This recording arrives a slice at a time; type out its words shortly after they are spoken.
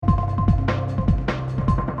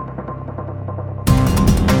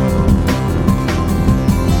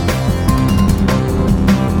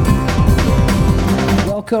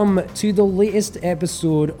Welcome to the latest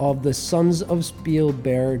episode of the Sons of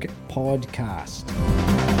Spielberg podcast.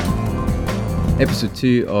 Episode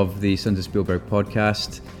 2 of the Sons of Spielberg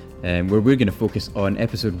podcast, where we're going to focus on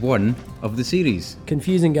episode 1 of the series.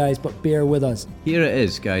 Confusing, guys, but bear with us. Here it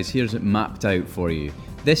is, guys. Here's it mapped out for you.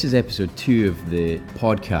 This is episode 2 of the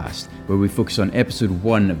podcast, where we focus on episode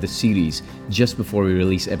 1 of the series just before we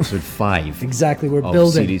release episode 5. Exactly, we're of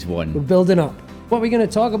building. Series 1. We're building up. What are we going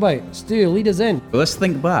to talk about? Stu, lead us in. Well, let's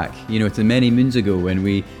think back, to many moons ago when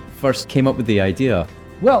we first came up with the idea.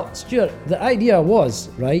 Well, Stuart, the idea was,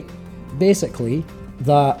 right, basically,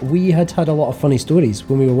 that we had a lot of funny stories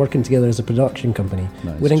when we were working together as a production company.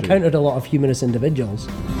 We'd encountered a lot of humorous individuals.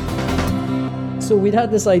 So we'd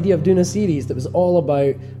had this idea of doing a series that was all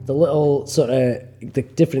about the little sort of the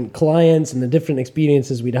different clients and the different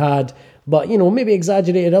experiences we'd had, but, maybe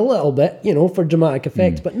exaggerated a little bit, for dramatic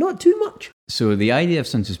effect, but not too much. So the idea of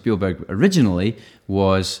Sons of Spielberg originally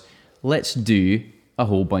was, let's do a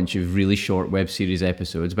whole bunch of really short web series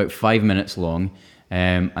episodes, about 5 minutes long,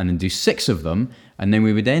 and then do 6 of them, and then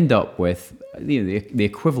we would end up with the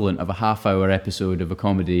equivalent of a half-hour episode of a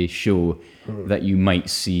comedy show that you might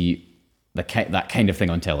see that kind of thing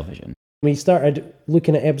on television. We started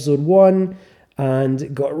looking at episode 1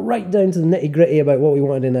 and got right down to the nitty-gritty about what we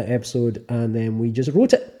wanted in that episode, and then we just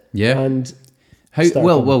wrote it. Yeah. And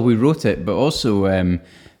we wrote it, but also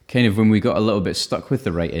kind of when we got a little bit stuck with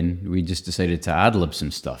the writing, we just decided to ad-lib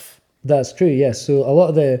some stuff. That's true, yes. So a lot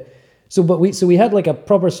of we had like a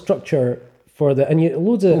proper structure for the, and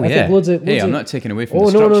loads of I'm not taking away from the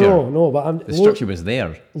structure. No, but the structure was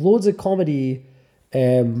there. Loads of comedy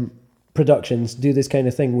productions do this kind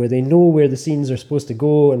of thing where they know where the scenes are supposed to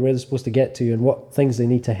go and where they're supposed to get to and what things they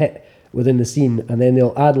need to hit within the scene, and then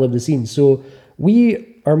they'll ad-lib the scene. So we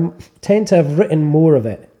tend to have written more of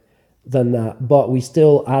it than that, but we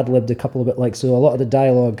still ad-libbed a couple of it. So a lot of the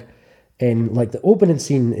dialogue in the opening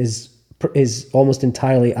scene is almost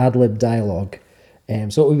entirely ad-lib dialogue.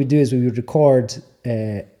 So what we would do is we would record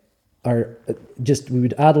we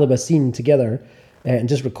would ad-lib a scene together and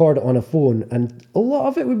just record it on a phone, and a lot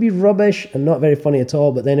of it would be rubbish and not very funny at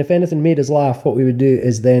all, but then if anything made us laugh, what we would do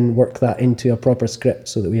is then work that into a proper script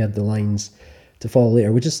so that we had the lines to follow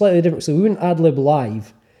later, which is slightly different. So we wouldn't ad-lib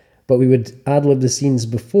live, but we would ad-lib the scenes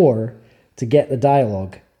before to get the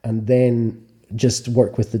dialogue and then just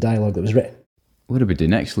work with the dialogue that was written. What did we do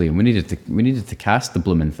next, Liam? We needed to cast the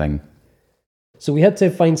blooming thing. So we had to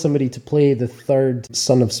find somebody to play the third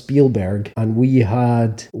son of Spielberg, and we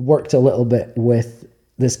had worked a little bit with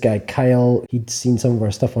this guy, Kyle. He'd seen some of our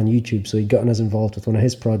stuff on YouTube, so he'd gotten us involved with one of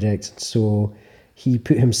his projects. So he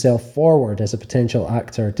put himself forward as a potential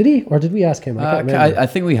actor. Did he? Or did we ask him? I can't remember. I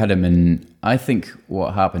think we had him in. I think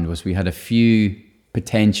what happened was we had a few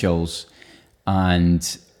potentials,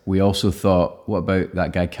 and we also thought, what about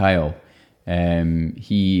that guy, Kyle?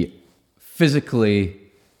 He physically,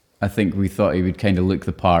 I think we thought he would kind of look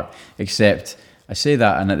the part, except I say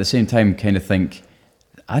that and at the same time kind of think,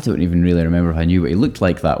 I don't even really remember if I knew what he looked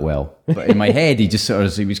like that well. But in my head, he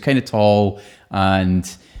was kind of tall and,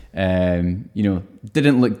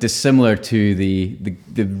 didn't look dissimilar to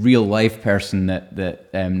the real life person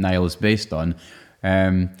that Niall is based on.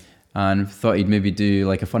 And thought he'd maybe do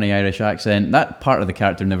like a funny Irish accent. That part of the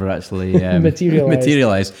character never actually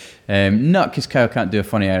materialised. Not because Kyle can't do a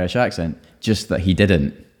funny Irish accent, just that he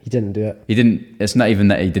didn't. He didn't do it. He didn't. It's not even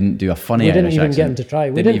that he didn't do a funny Irish accent. We didn't even get him to try.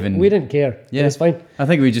 We didn't care. Yeah, it was fine. I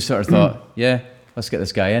think we just sort of thought, yeah, let's get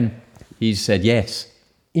this guy in. He said yes.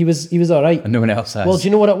 He was all right. And no one else has. Well, do you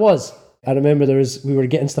know what it was? I remember we were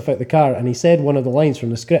getting stuff out the car, and he said one of the lines from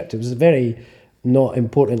the script. It was a very not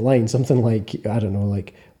important line, something like, I don't know,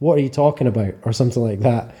 like, what are you talking about? Or something like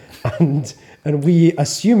that. And we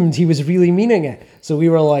assumed he was really meaning it. So we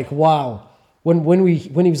were like, wow. When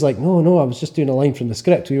he was like, no, I was just doing a line from the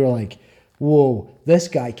script, we were like, whoa, this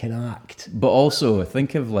guy can act. But also,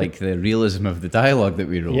 think of like the realism of the dialogue that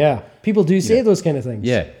we wrote. Yeah, people do say those kind of things.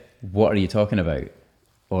 Yeah, what are you talking about?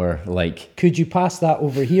 Or like, could you pass that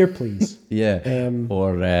over here, please? Yeah,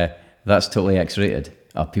 or that's totally X-rated.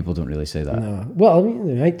 Oh, people don't really say that. No. Well, I mean,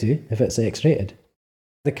 they might do if it's X-rated.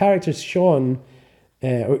 The character's Sean,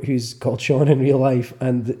 who's called Sean in real life,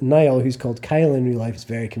 and Niall, who's called Kyle in real life, is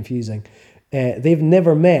very confusing. They've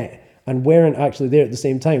never met and weren't actually there at the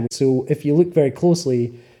same time. So if you look very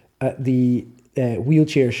closely at the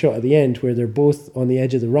wheelchair shot at the end, where they're both on the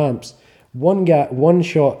edge of the ramps, one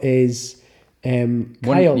shot is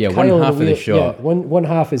Kyle. One half of the shot. Yeah, one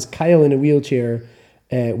half is Kyle in a wheelchair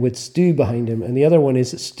with Stu behind him, and the other one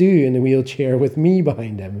is Stu in the wheelchair with me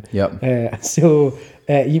behind him. Yep.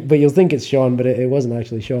 But you'll think it's Sean, but it wasn't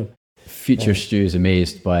actually Sean. Future Stu is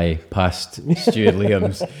amazed by past Stuart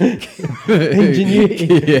Liam's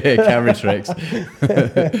ingenuity. camera tricks.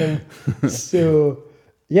 So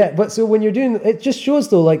when you're doing it, just shows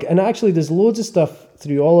though, like, and actually there's loads of stuff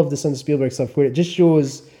through all of the Sons of Spielberg stuff where it just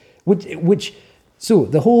shows so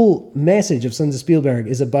the whole message of Sons of Spielberg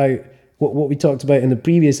is about what we talked about in the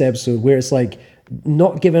previous episode, where it's like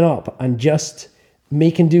not giving up and just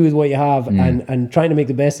making do with what you have and trying to make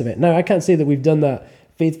the best of it. Now, I can't say that we've done that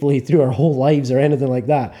faithfully through our whole lives or anything like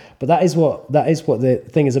that, but that is what the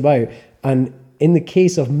thing is about. And in the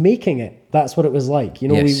case of making it, that's what it was like.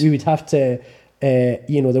 Yes. We would have to, there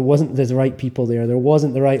wasn't the right people there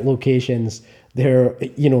wasn't the right locations there.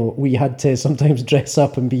 We had to sometimes dress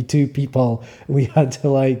up and be two people. We had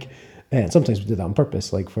to and sometimes we did that on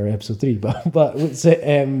purpose, like for episode 3, but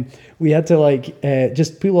we had to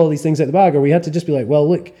just pull all these things out of the bag, or we had to just be like, well,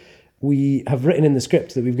 look, we have written in the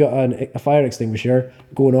script that we've got a fire extinguisher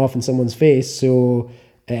going off in someone's face, so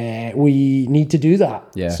we need to do that.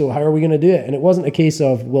 Yeah. So how are we going to do it? And it wasn't a case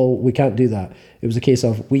of, well, we can't do that. It was a case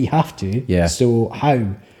of, we have to. Yeah. So how?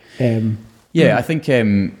 I think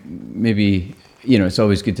maybe, it's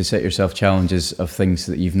always good to set yourself challenges of things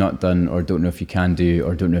that you've not done or don't know if you can do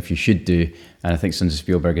or don't know if you should do. And I think Sons of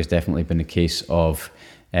Spielberg has definitely been a case of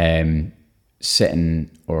sitting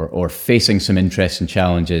or facing some interesting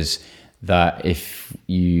challenges that if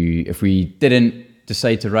we didn't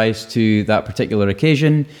decide to rise to that particular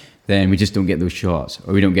occasion, then we just don't get those shots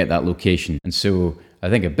or we don't get that location. And so I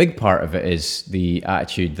think a big part of it is the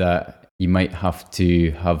attitude that you might have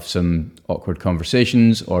to have some awkward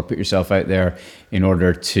conversations or put yourself out there in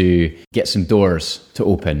order to get some doors to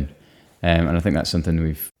open. And I think that's something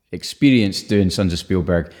we've experienced doing Sons of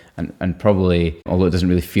Spielberg, and probably, although it doesn't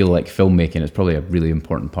really feel like filmmaking, it's probably a really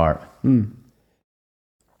important part.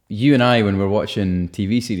 You and I, when we're watching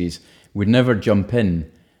TV series, would never jump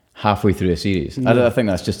in halfway through a series. I think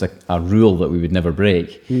that's just a rule that we would never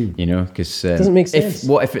break, because doesn't make sense.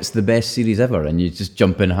 What if it's the best series ever and you just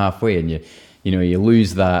jump in halfway and you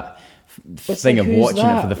lose that thing of watching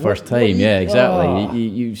it for the first time? Yeah, exactly.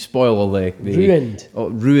 You spoil all the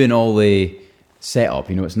ruin all the setup.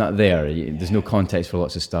 It's not there. There's no context for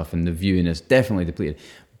lots of stuff, and the viewing is definitely depleted.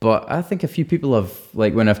 But I think a few people have,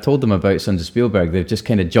 when I've told them about Sons of Spielberg, they've just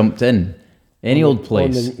kind of jumped in. Any old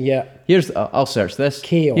place. I'll search this.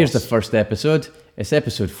 Chaos. Here's the first episode. It's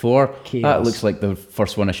episode 4. Chaos. That looks like the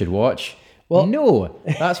first one I should watch. Well, no,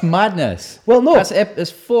 that's madness. Well, no. That's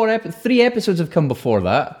 3 episodes have come before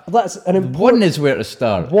that. That's an important... One is where to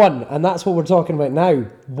start. One, and that's what we're talking about now.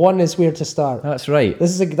 One is where to start. That's right.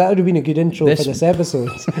 That would have been a good intro for this episode.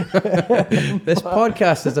 This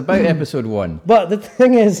podcast is about episode 1. But the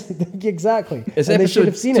thing is, exactly. It's and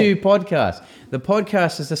episode 2 podcast. The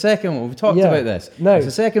podcast is the second one. We've talked about this. No. It's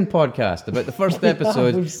the second podcast about the first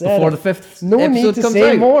episode before the 5th episode no need to comes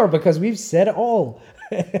say out. more because we've said it all.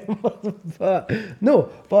 but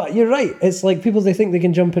you're right. It's like people, they think they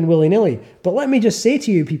can jump in willy-nilly. But let me just say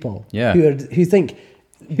to you people who think...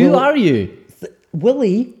 Who are you?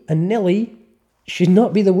 Willy and nilly should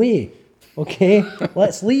not be the way. Okay?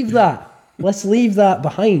 Let's leave that. Let's leave that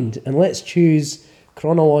behind and let's choose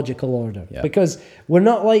chronological order. Yeah. Because we're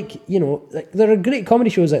not there are great comedy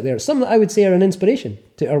shows out there. Some that I would say are an inspiration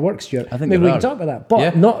to our work, Stuart. I think maybe we can talk about that.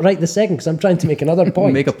 But not right this second, because I'm trying to make another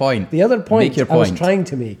point. Make a point. The other point I was trying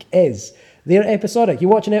to make is they're episodic. You're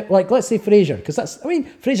watching it, let's say Frasier, because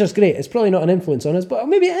Frasier's great. It's probably not an influence on us, but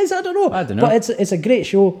maybe it is. I don't know. But it's a great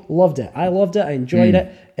show. Loved it. I loved it. I enjoyed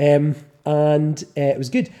it. And it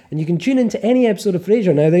was good. And you can tune into any episode of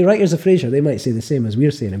Frasier. Now, the writers of Frasier, they might say the same as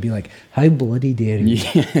we're saying and be like, how bloody dare you?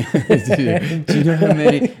 Do you know how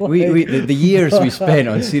many... the years we spent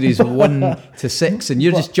on series 1 to 6, and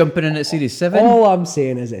you're just jumping in at series 7? All I'm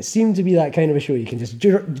saying is it seemed to be that kind of a show. You can just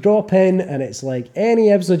drop in, and it's like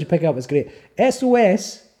any episode you pick up is great.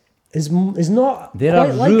 SOS is not there quite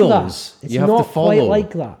are like rules that. It's you have not to follow. quite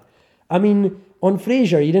like that. I mean, on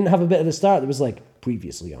Frasier, you didn't have a bit at the start that was like,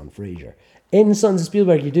 previously on Frasier. In Sons of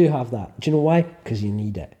Spielberg, you do have that. Do you know why? Because you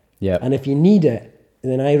need it. Yeah. And if you need it,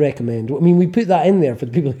 then I recommend... we put that in there for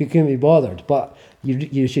the people who couldn't be bothered, but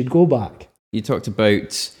you should go back. You talked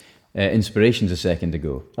about inspirations a second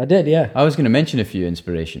ago. I did, yeah. I was going to mention a few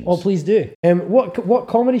inspirations. Oh, please do. What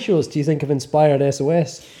comedy shows do you think have inspired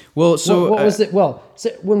SOS? Well, so... What was it? Well,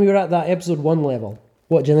 so when we were at that episode 1 level,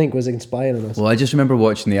 what do you think was inspiring us? Well, I just remember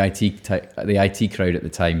watching the IT crowd at the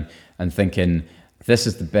time and thinking, this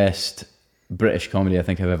is the best British comedy I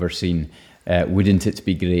think I've ever seen. Wouldn't it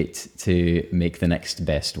be great to make the next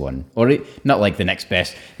best one? Or not like the next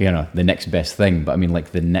best, the next best thing, but I mean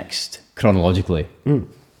like the next chronologically.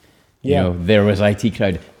 Yeah. There was IT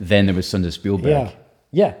crowd, then there was Sons of Spielberg. Yeah.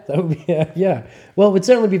 Yeah, that would be yeah. Well, it would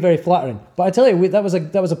certainly be very flattering. But I tell you, that was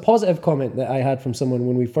a positive comment that I had from someone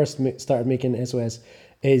when we first started making SOS.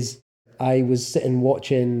 Is I was sitting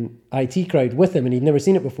watching IT Crowd with him, and he'd never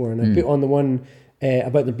seen it before, and I put on the one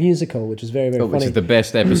about the musical, which was very, very funny. Which is the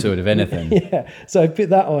best episode of anything. Yeah, so I put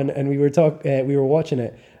that on, and we were watching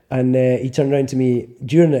it, and he turned around to me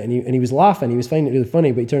during it, and he was laughing. He was finding it really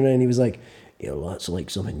funny, but he turned around and he was like, "Yeah, well, that's like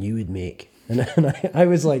something you would make." And I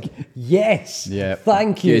was like, yes,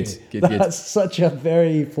 thank you. That's such a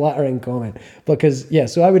very flattering comment. Because,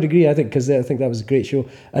 so I would agree, I think, because I think that was a great show.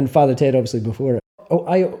 And Father Ted, obviously, before it.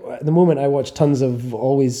 At the moment, I watch tons of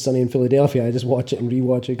Always Sunny in Philadelphia. I just watch it and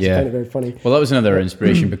rewatch it because I find it very funny. Well, that was another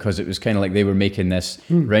inspiration because it was kind of like they were making this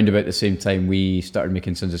round about the same time we started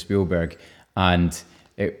making Sons of Spielberg. And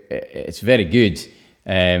it's very good.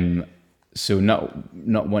 So not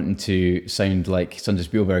wanting to sound like Sons of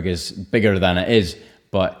Spielberg is bigger than it is,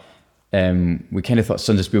 but we kind of thought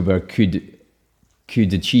Sons of Spielberg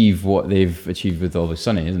could achieve what they've achieved with Always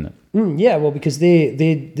Sunny, isn't it? Yeah, well, because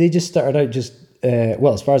they just started out just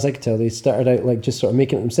as far as I could tell, they started out like just sort of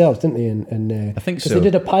making it themselves, didn't they? And I think so. Because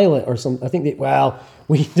they did a pilot or something. I think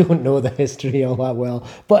we don't know the history all that well,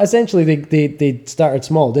 but essentially they started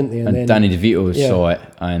small, didn't they? And then Danny DeVito saw it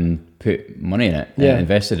and put money in it,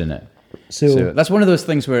 invested in it. So that's one of those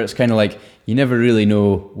things where it's kind of like you never really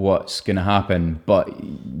know what's going to happen, but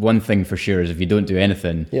one thing for sure is if you don't do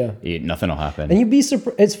anything, nothing will happen. And you'd be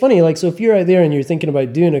surprised. It's funny, like, so if you're out there and you're thinking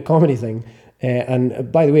about doing a comedy thing, and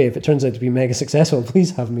by the way, if it turns out to be mega successful,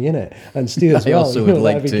 please have me in it, and Stu as well. I also would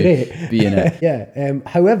like to be in it.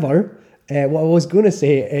 However, what I was going to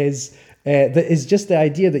say is that is just the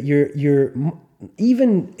idea that you're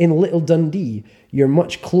even in Little Dundee, you're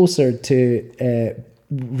much closer to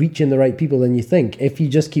reaching the right people than you think if you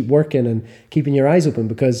just keep working and keeping your eyes open.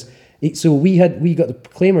 Because we got the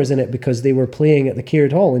Proclaimers in it because they were playing at the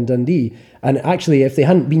Caird Hall in Dundee, and actually if they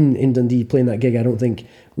hadn't been in Dundee playing that gig, I don't think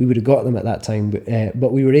we would have got them at that time,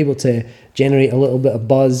 but we were able to generate a little bit of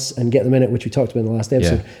buzz and get them in it, which we talked about in the last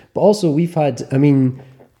episode. But also we've had,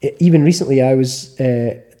 even recently I was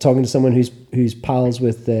talking to someone who's pals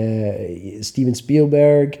with Steven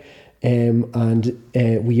Spielberg. And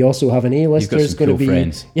we also have an A-lister who's going to be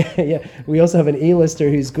friends. We also have an A-lister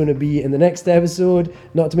who's going to be in the next episode.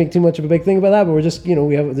 Not to make too much of a big thing about that, but we're just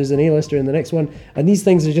there's an A-lister in the next one, and these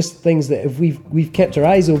things are just things that if we've kept our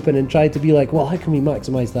eyes open and tried to be like, well, how can we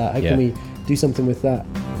maximize that? How can we do something with that?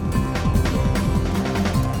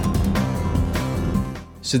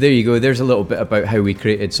 So there you go. There's a little bit about how we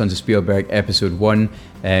created Sons of Spielberg episode 1.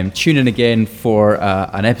 Tune in again for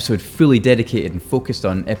an episode fully dedicated and focused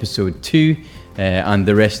on episode 2 and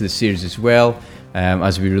the rest of the series as well.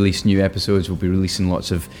 As we release new episodes, we'll be releasing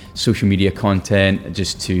lots of social media content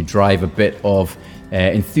just to drive a bit of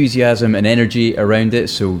enthusiasm and energy around it.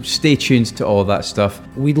 So stay tuned to all that stuff.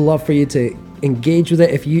 We'd love for you to engage with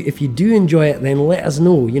it. If you do enjoy it, then let us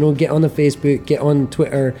know. Get on the Facebook, get on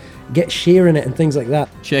Twitter, get sharing it and things like that.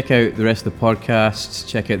 Check out the rest of the podcasts,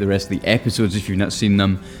 check out the rest of the episodes if you've not seen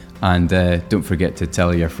them, and don't forget to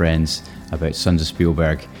tell your friends about Sons of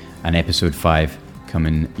Spielberg and episode 5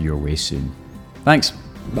 coming your way soon. Thanks.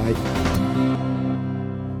 Bye.